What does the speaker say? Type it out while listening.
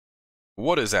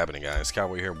What is happening, guys?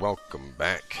 Cowboy here. Welcome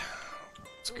back.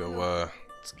 Let's go,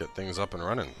 let's get things up and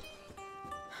running.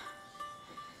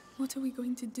 What are we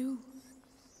going to do?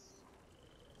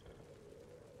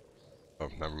 Oh,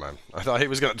 never mind. I thought he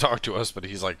was going to talk to us, but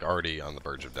he's like already on the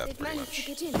verge of death, pretty much.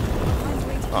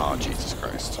 Oh, Jesus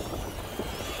Christ.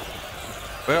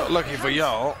 Well, lucky for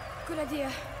y'all. Good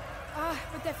idea.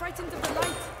 But they're frightened of the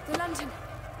light, the lantern.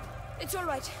 It's all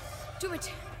right. Do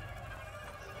it.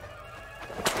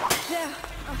 There.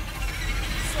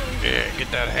 Sorry. Yeah,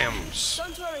 get that hams.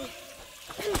 Don't worry.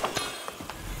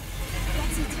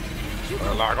 That's it.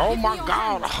 They're like, oh my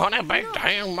God, hand. honey baked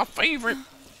ham, my favorite.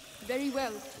 Very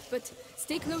well, but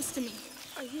stay close to me.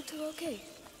 Are you two okay?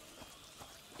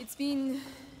 It's been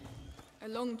a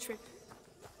long trip.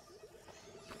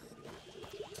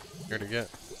 Here to get.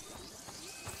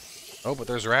 Oh, but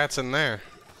there's rats in there.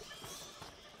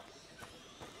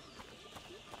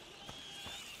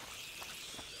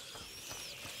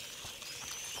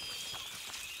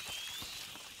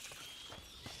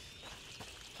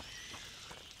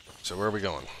 So where are we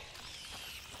going?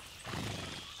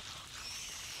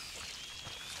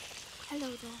 Hello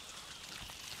there.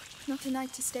 Not a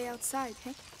night to stay outside,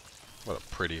 eh? What a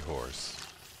pretty horse.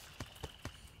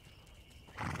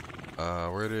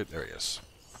 There he is.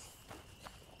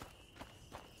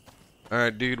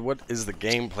 Alright, dude, what is the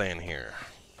game plan here?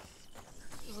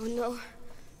 Oh no.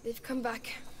 They've come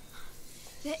back.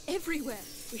 They're everywhere.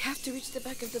 We have to reach the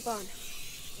back of the barn.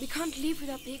 We can't leave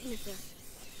without the igniter.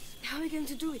 How are we going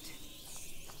to do it?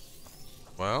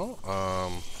 Well,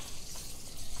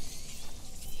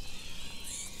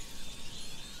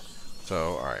 so,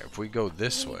 alright, if we go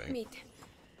this way. Meet.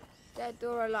 Dead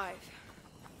or alive.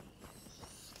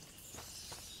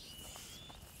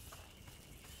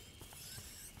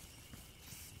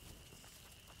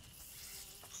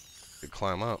 We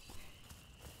climb up.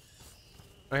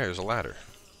 Oh, here's a ladder.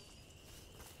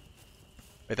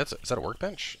 Wait, is that a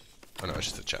workbench? Oh no, it's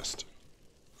just a chest.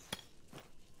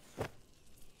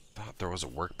 Thought there was a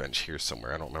workbench here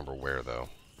somewhere. I don't remember where though.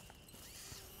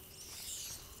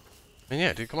 And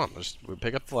yeah, dude, come on. We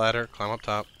pick up the ladder, climb up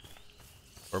top,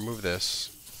 or move this.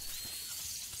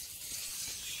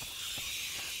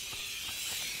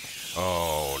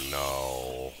 Oh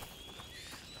no.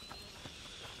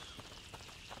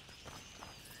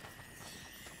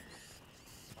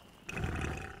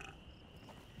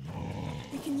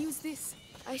 We can use this.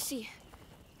 I see.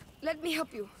 Let me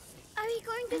help you. Are we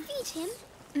going to feed him?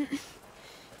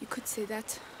 You could say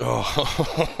that.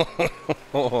 Oh,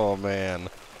 oh man.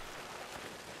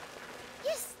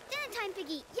 Yes, dinner time,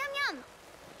 Piggy. Yum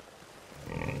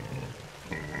yum.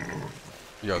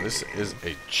 Yo, this is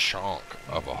a chonk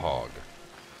of a hog.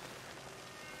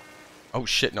 Oh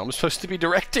shit, no, I'm supposed to be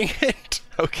directing it.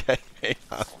 Okay.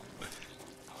 I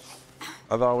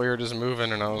thought we were just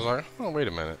moving and I was like, oh, wait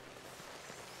a minute.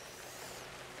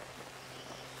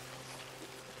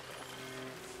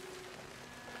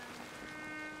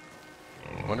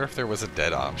 I wonder if there was a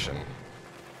dead option.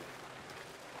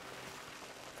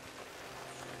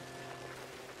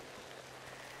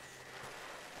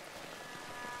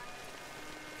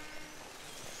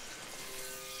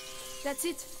 That's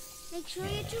it. Make sure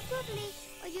you chew properly,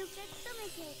 or you'll get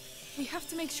stomachache. We have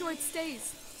to make sure it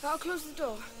stays. I'll close the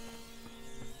door.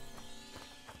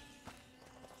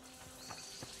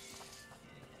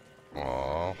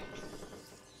 Aww.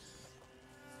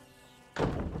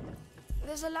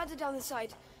 There's a ladder down the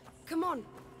side. Come on.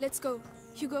 Let's go.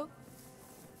 Hugo?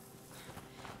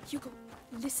 Hugo,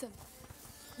 listen.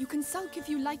 You can sulk if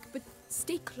you like, but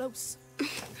stay close.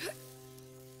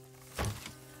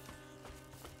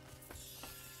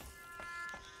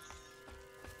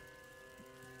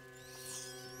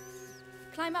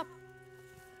 Climb up.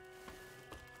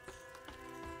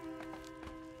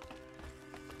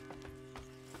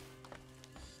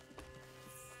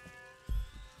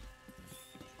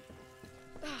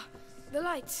 The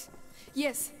lights.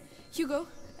 Yes. Hugo,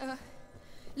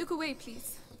 look away,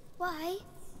 please. Why?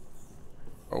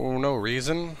 Oh, no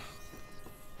reason?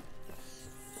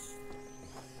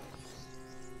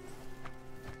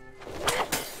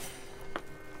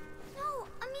 No,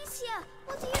 Amicia,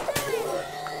 what are you doing?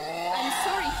 I'm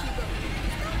sorry, Hugo.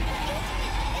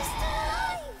 It's still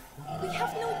alive. We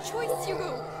have no choice, Hugo.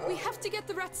 We have to get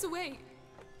the rats away.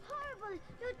 Horrible.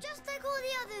 You're just like all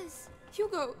the others.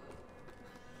 Hugo,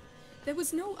 there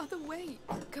was no other way.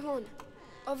 Come on.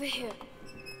 Over here.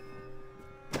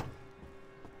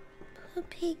 Poor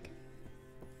pig.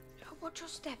 Watch your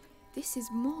step. This is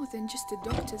more than just a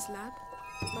doctor's lab.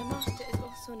 My master is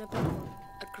also an above all,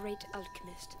 a great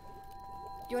alchemist.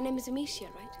 Your name is Amicia,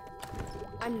 right?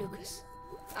 I'm Lucas.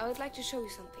 I would like to show you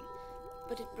something.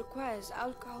 but it requires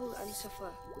alcohol and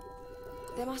sulfur.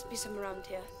 There must be some around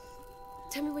here.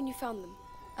 Tell me when you found them.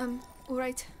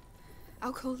 Alright.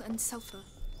 Alcohol and sulfur.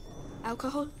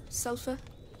 Alcohol, sulfur,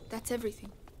 that's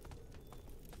everything.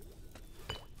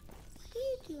 What are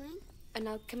you doing? An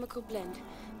alchemical blend.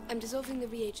 I'm dissolving the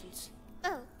reagents.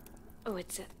 Oh. Oh,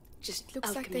 it's just Looks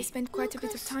alchemy. like they spent quite a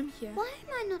bit of time here. Why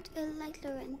am I not ill like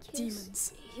Laurentius?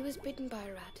 Demons. He was bitten by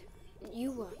a rat.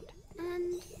 You weren't.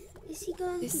 And is he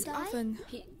going This to die? oven,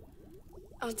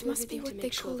 I'll it do must be everything to what they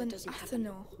make sure call that an doesn't happen.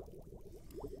 athanor.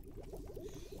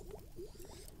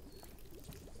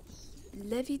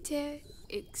 Leviter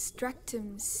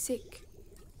extractum sic.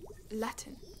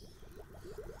 Latin.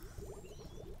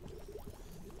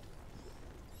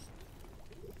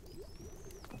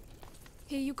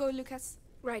 Here you go, Lucas.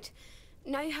 Right.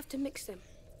 Now you have to mix them.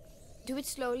 Do it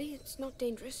slowly. It's not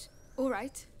dangerous. All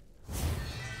right.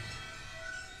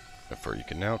 Ignifer. You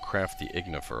can now craft the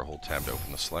Ignifer. Hold tab to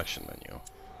open the selection menu.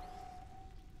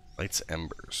 Lights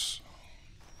embers.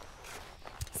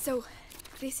 So,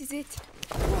 this is it.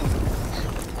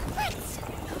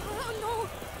 Oh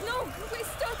no, we're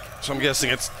stuck. So I'm guessing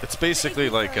it's basically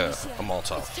like a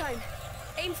Molotov. It's time.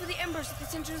 Aim for the embers at the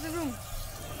center of the room.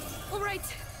 All right.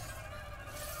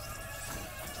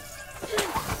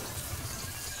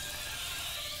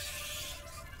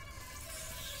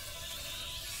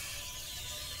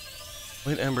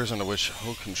 Light embers under which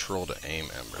hold control to aim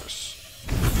embers.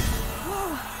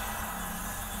 Whoa.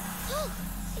 Oh,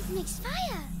 it makes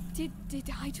fire. Did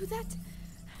I do that?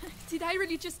 Did I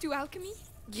really just do alchemy?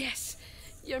 Yes.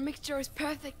 Your mixture is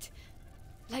perfect.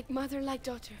 Like mother, like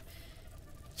daughter.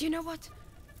 You know what?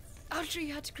 I'll show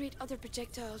you how to create other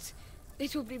projectiles.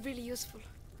 It will be really useful.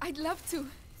 I'd love to.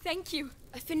 Thank you.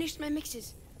 I finished my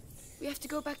mixes. We have to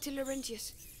go back to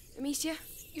Laurentius. Amicia,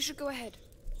 you should go ahead.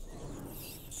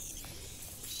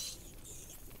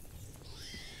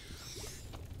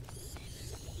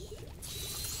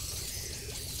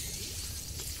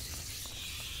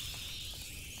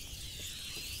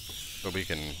 But we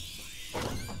can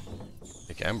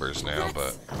make embers now,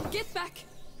 Rats, but get back.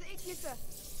 The Ignifer.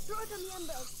 Throw it on the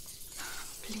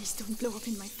embers. Please don't blow up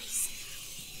in my face.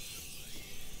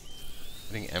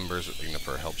 hitting embers with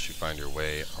Ignifer helps you find your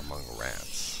way among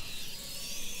rats.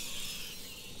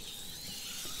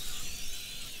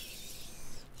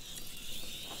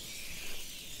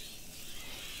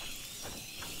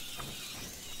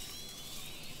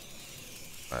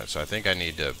 Alright, so I think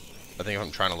if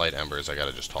I'm trying to light embers, I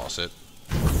gotta just toss it.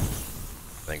 I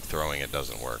think throwing it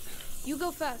doesn't work. You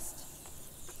go first.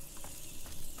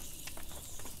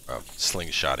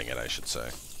 Slingshotting it, I should say.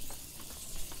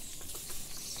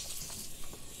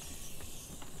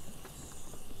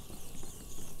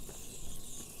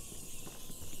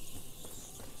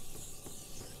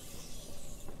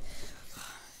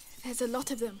 There's a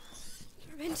lot of them.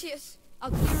 Laurentius.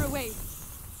 I'll clear away.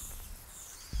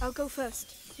 I'll go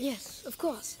first. Yes, of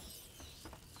course.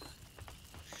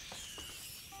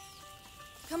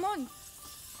 Come on.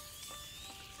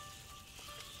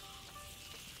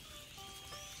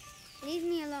 Leave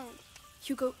me alone.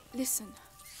 Hugo, listen.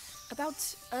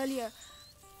 About earlier,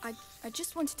 I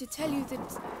just wanted to tell you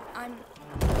that I'm...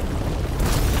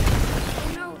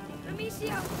 Oh no!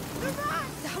 Amicia! The rat!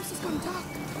 The house is going dark.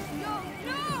 No!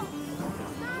 No!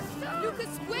 Master!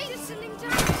 Lucas, wait! It's settling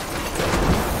down!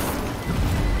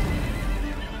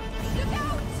 Look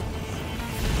out!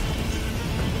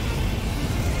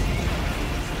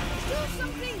 Do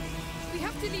something! We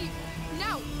have to leave.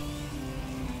 Now!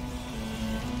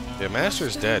 The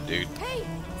Master's dead, dude. Hey!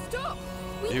 Stop!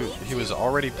 He was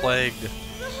already plagued.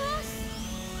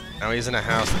 Now he's in a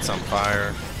house that's on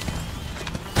fire.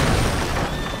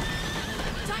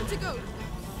 Time to go!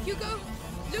 Hugo!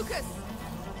 Lucas!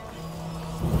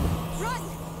 Run!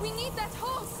 We need that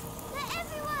horse! They're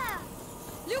everywhere.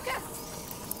 Lucas!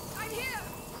 I'm here!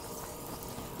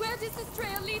 Where does this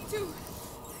trail lead to?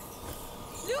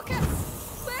 Lucas!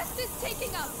 Where's this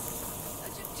taking us?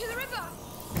 To the river!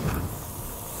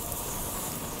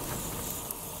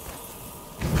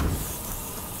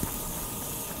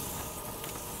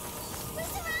 We're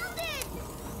surrounded.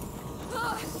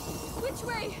 Ah, which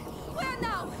way? Where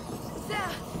now?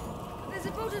 There! There's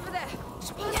a boat over there.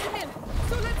 Just pass him in.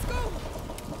 So let's go!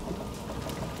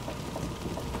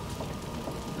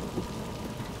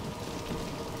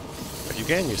 But you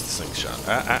can use the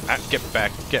slingshot. Get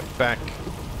back, get back.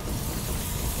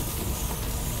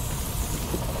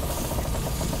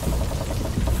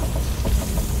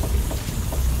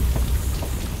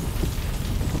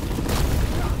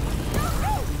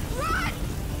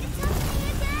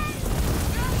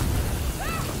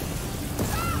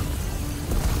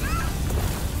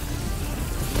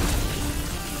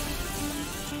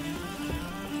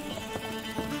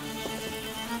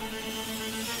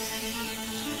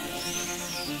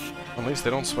 least they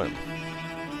don't swim.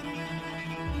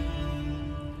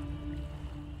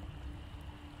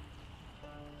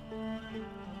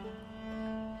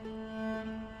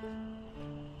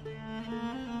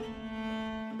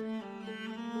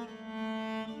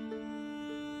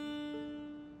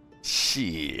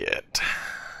 Shit.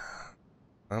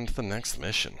 On to the next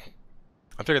mission.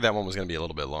 I figured that one was going to be a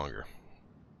little bit longer.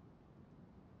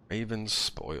 Raven's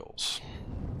Spoils.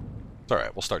 It's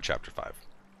alright, we'll start chapter 5.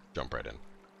 Jump right in.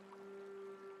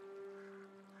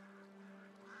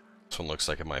 This one looks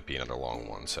like it might be another long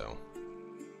one, so...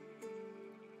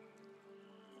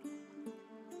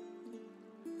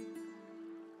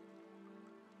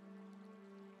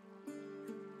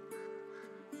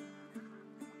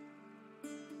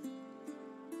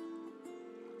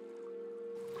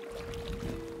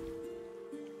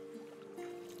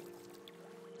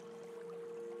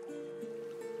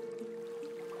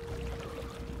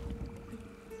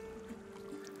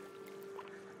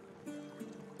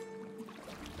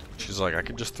 She's like, I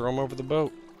could just throw him over the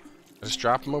boat. I just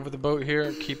drop him over the boat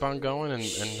here, keep on going, and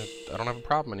I don't have a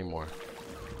problem anymore.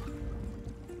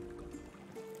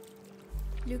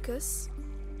 Lucas?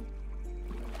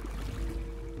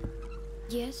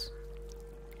 Yes?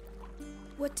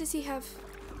 What does he have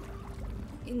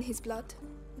in his blood?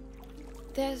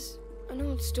 There's an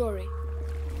old story.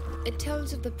 It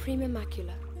tells of the Prima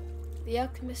Macula. The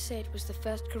alchemist said it was the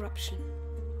first corruption,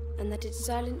 and that it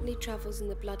silently travels in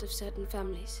the blood of certain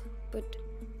families. But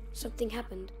something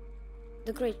happened.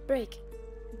 The Great Break.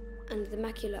 And the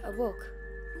macula awoke.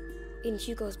 In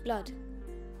Hugo's blood.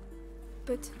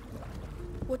 But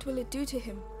what will it do to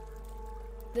him?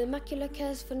 The macula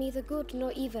cares for neither good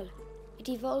nor evil. It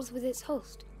evolves with its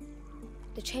host.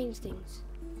 The change things.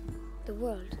 The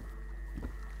world.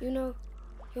 You know,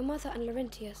 your mother and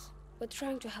Laurentius were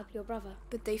trying to help your brother.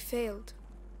 But they failed.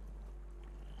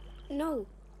 No.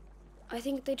 I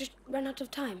think they just ran out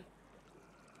of time.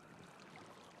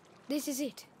 This is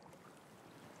it.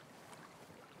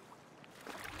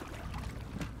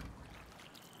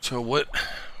 So what?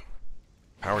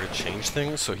 Power to change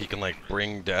things so he can like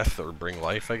bring death or bring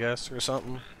life, I guess, or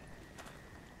something?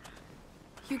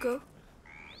 Hugo,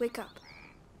 wake up.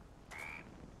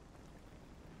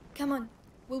 Come on,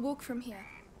 we'll walk from here.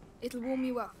 It'll warm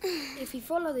you up. If we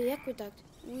follow the aqueduct,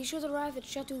 we should arrive at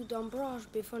Chateau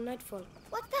d'Ambrage before nightfall.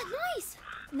 What's that noise?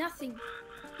 Nothing.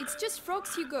 It's just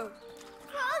frogs, Hugo.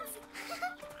 Frogs?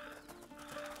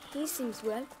 He seems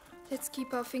well. Let's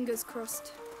keep our fingers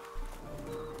crossed.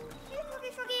 Hey,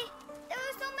 Froggy, Froggy. There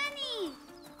are so many.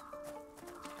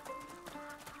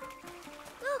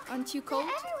 Look. Aren't you cold?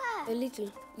 They're A everywhere.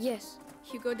 little, yes.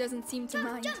 Hugo doesn't seem to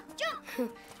mind.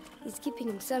 Jump. He's keeping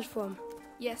himself warm.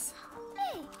 Yes,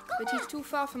 Hey, go but back. he's too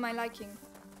far for my liking.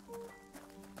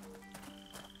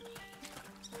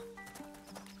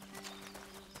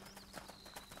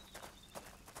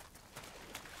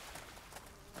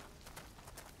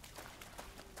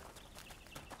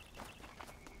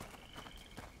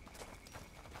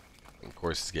 Of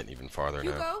course, it's getting even farther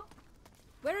now. Hugo,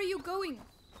 where are you going?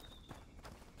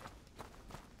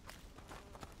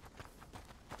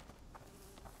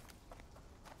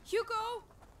 Hugo!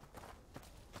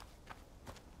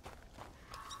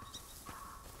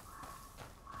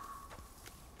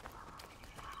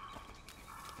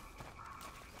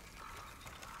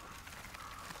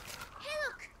 Hey,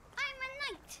 look. I'm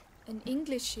a knight. An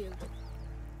English shield.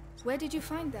 Where did you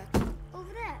find that?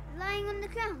 Over there, lying on the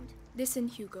ground. Listen,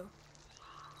 Hugo.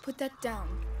 Put that down.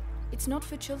 It's not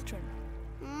for children.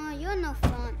 Oh, you're no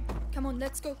fun. Come on,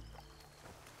 let's go.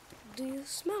 Do you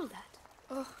smell that?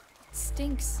 Oh, it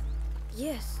stinks.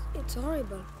 Yes, it's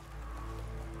horrible.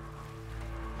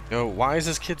 Yo, why is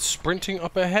this kid sprinting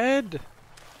up ahead?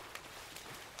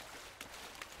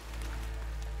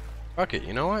 Fuck it,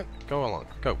 you know what? Go along.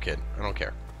 Go, kid. I don't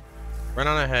care. Run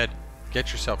on ahead.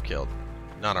 Get yourself killed.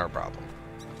 Not our problem.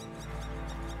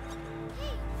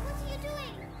 Hey, what are you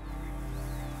doing?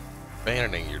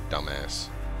 Abandoning your dumbass.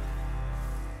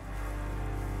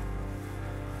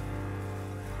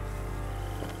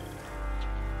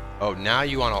 Oh, now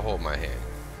you want to hold my hand.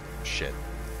 Shit.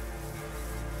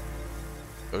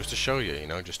 Goes to show you, you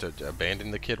know, just to abandon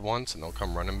the kid once and they'll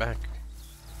come running back.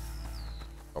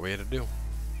 All we had to do.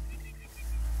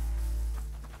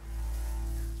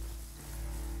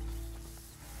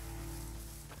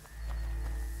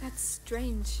 That's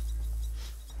strange.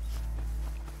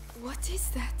 What is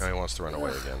that? Now he wants to run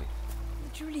away again.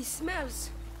 It really smells.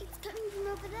 It's coming from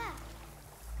over there.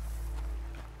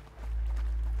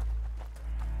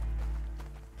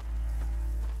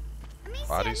 Amicia,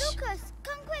 Bodies. Lucas,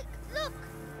 come quick, look.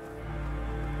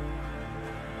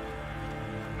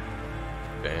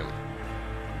 Damn.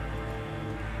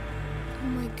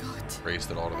 it.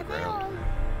 Raised it all to the Are they ground.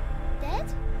 all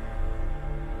dead?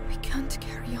 We can't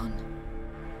carry on.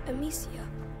 Amicia,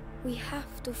 we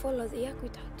have to follow the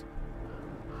aqueduct.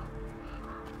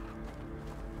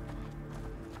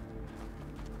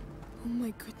 Oh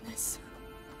my goodness.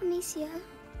 Amicia,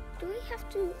 do we have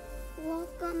to walk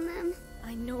on them?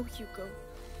 I know, Hugo,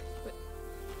 but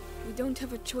we don't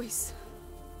have a choice.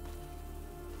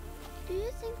 Do you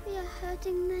think we are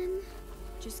hurting them?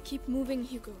 Just keep moving,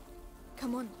 Hugo.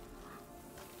 Come on.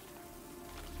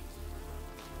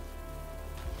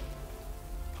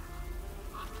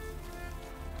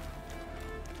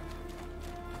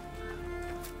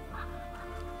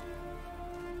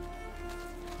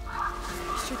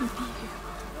 We shouldn't be here.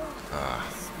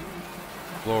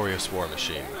 Glorious war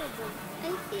machine.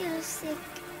 I feel sick.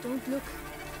 Don't look.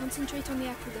 Concentrate on the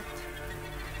aqueduct.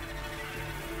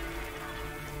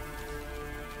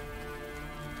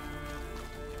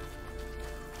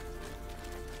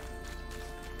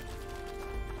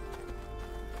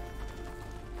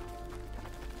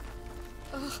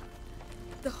 Ugh,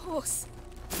 the horse.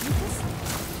 Lucas?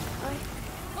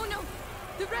 Oh no!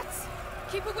 The rats!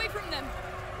 Keep away from them!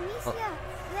 Amicia,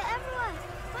 they're everywhere.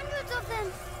 Hundreds of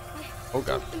them. Oh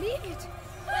god. Believe it.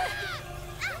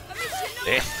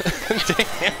 Damn.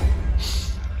 Damn.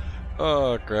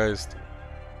 Oh Christ.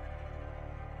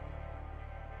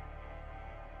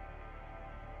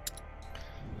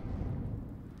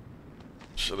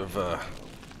 Should have Oh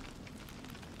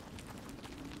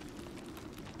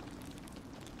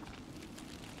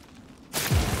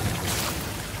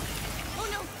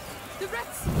no! The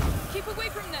rats! Keep away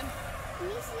from them!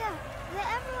 Amicia,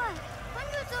 they're everywhere.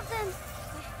 Hundreds of them.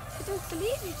 I don't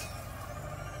believe it.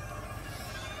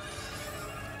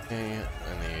 Okay, I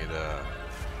need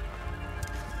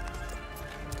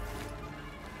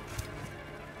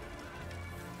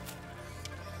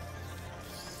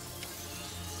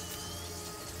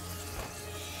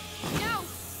Now!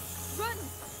 Run!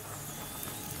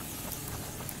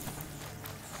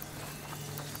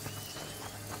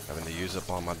 having to use up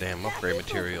all my damn upgrade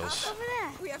materials. Over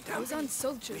there. We have those on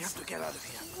soldiers.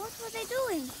 What were they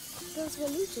doing? Those were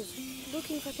looters,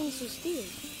 looking for things to steal.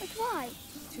 But why?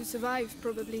 To survive,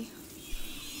 probably.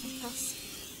 Us.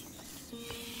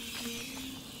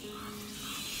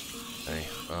 Okay,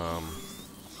 oh.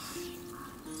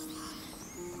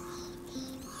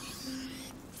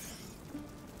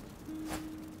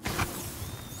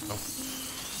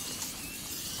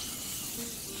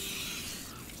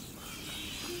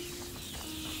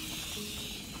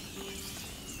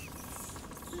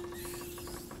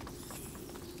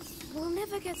 We'll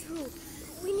never get through.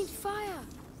 We need fire.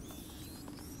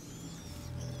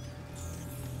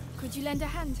 Could you lend a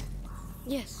hand?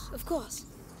 Yes, of course.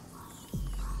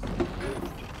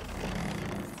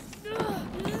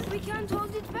 We can't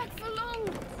hold it back for long.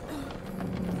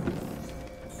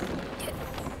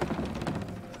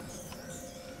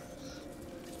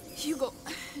 Hugo,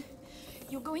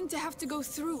 you're going to have to go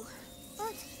through.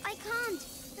 But I can't.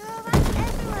 There are rats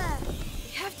everywhere.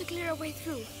 We have to clear our way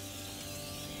through.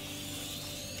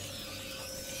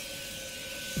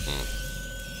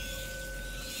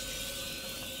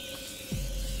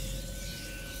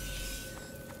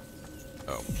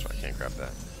 Oh, so I can't grab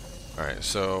that. Alright,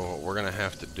 so what we're gonna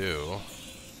have to do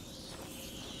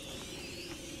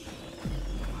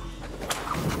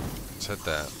is hit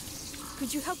that,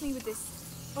 Could you help me with this?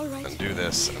 All right. and do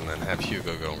this, and then have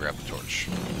Hugo go and grab the torch.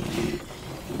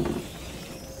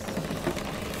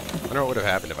 I wonder what would have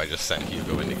happened if I just sent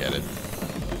Hugo in to get it.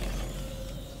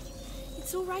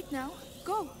 It's all right now.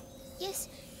 Go. Yes,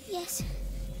 yes.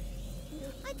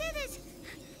 I did it.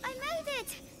 I made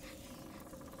it.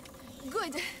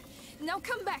 Good. Now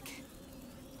come back.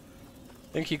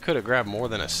 I think he could have grabbed more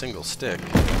than a single stick.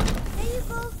 There you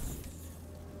go.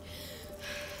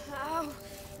 Ow,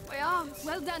 my arms.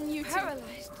 Well done, you two.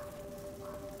 Paralyzed.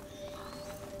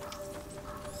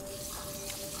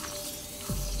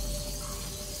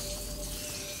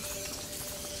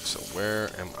 So where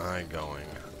am I going?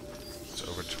 It's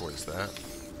over towards that.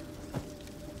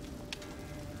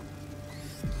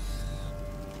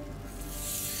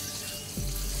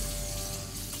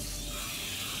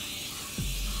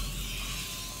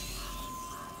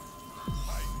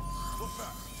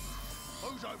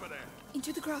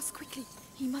 Into the grass, quickly.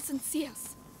 He mustn't see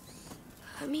us.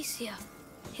 Amicia,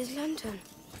 his lantern.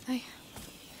 I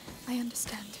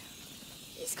understand.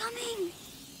 He's coming.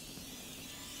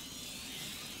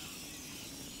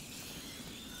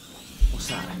 What's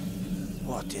that?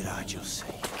 What did I just say?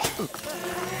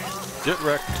 Get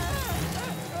wrecked.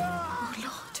 Oh,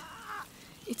 Lord.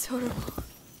 It's horrible.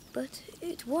 But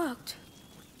it worked.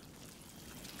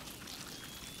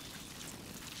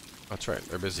 That's right,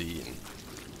 they're busy eating.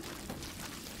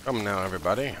 Come now,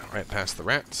 everybody. Right past the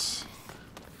rats.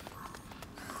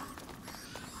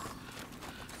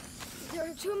 There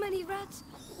are too many rats.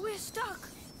 We're stuck.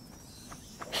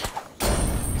 Well,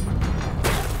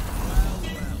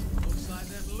 looks like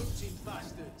them looting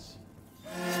bastards.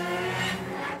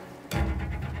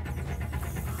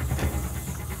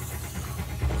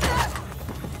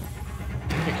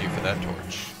 Thank you for that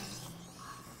torch.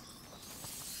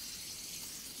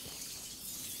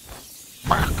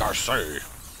 Back, I say.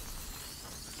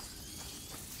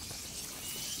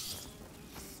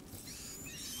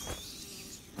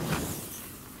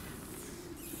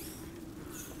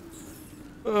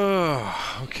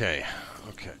 Okay.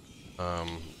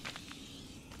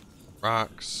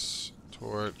 Rocks,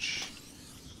 torch.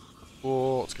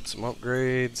 Cool. Let's get some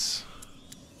upgrades.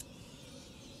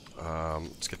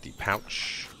 Let's get the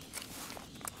pouch.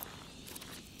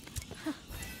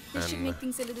 This should make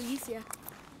things a little easier.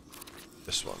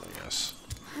 This one, I guess.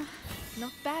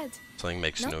 Not bad. Something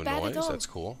makes Not no bad at noise. all. That's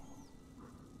cool.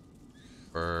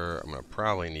 I'm gonna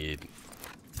probably need.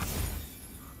 Go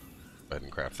ahead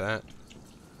and craft that.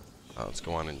 Let's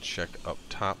go on and check up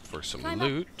top for some Climb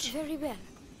loot. up. Very well.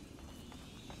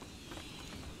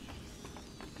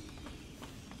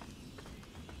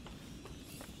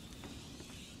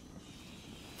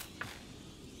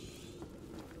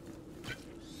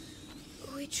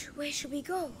 Which way should we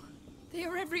go? They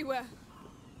are everywhere.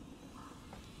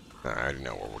 I already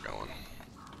know where we're going.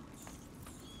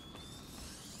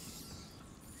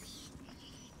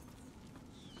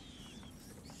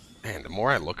 Man, the more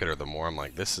I look at her, the more I'm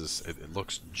like, this is. It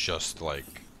looks just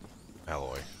like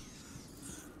Alloy.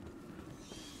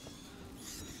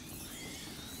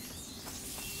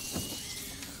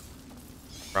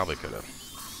 Probably could have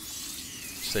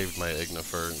saved my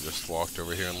Ignifer and just walked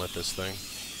over here and lit this thing.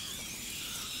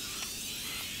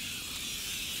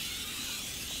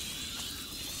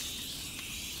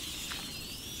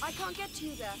 I can't get to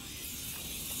you there.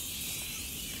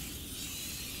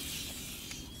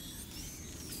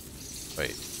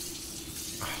 Wait.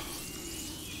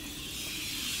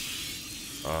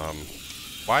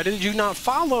 Why did you not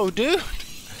follow, dude?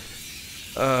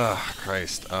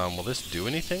 Christ. Will this do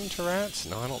anything to rats?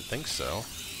 No, I don't think so.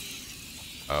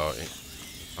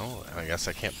 Oh, I guess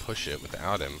I can't push it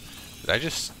without him. Did I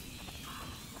just...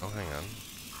 Oh, hang on.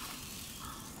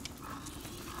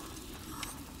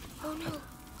 Oh no,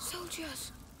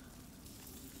 soldiers.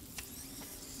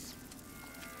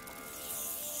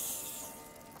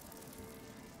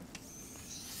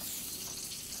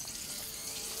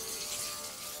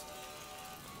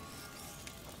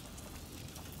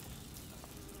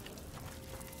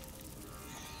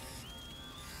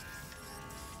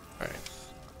 Alright.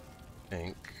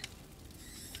 Think.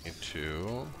 Need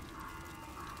to...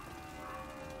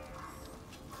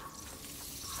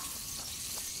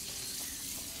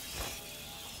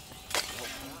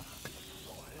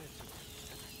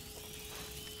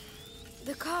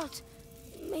 The cart.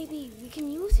 Maybe we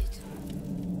can use it.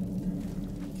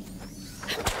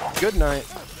 Good night.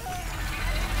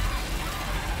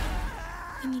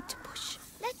 We need to push.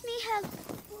 Let me help.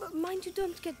 But mind you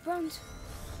don't get burnt.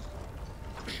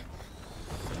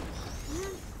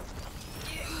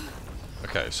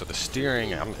 Okay, so the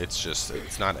steering,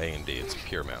 it's not A and D, it's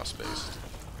pure mouse based.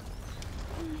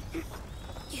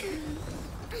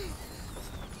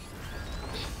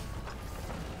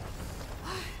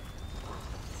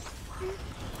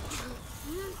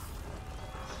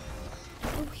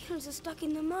 The wheels are stuck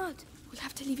in the mud. We'll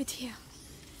have to leave it here.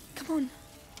 Come on.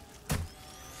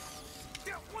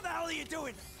 What the hell are you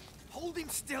doing? Hold him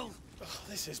still.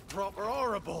 This is proper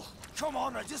horrible. Come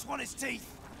on, I just want his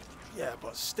teeth. Yeah,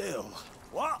 but still.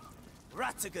 What?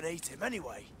 Rats are gonna eat him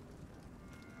anyway.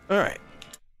 Alright.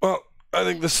 Well, I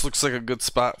think this looks like a good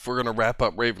spot if we're going to wrap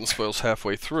up Raven Spoils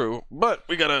halfway through, but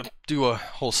we got to do a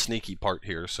whole sneaky part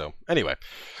here, so anyway.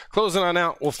 Closing on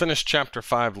out, we'll finish Chapter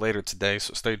 5 later today,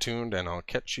 so stay tuned, and I'll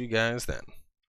catch you guys then.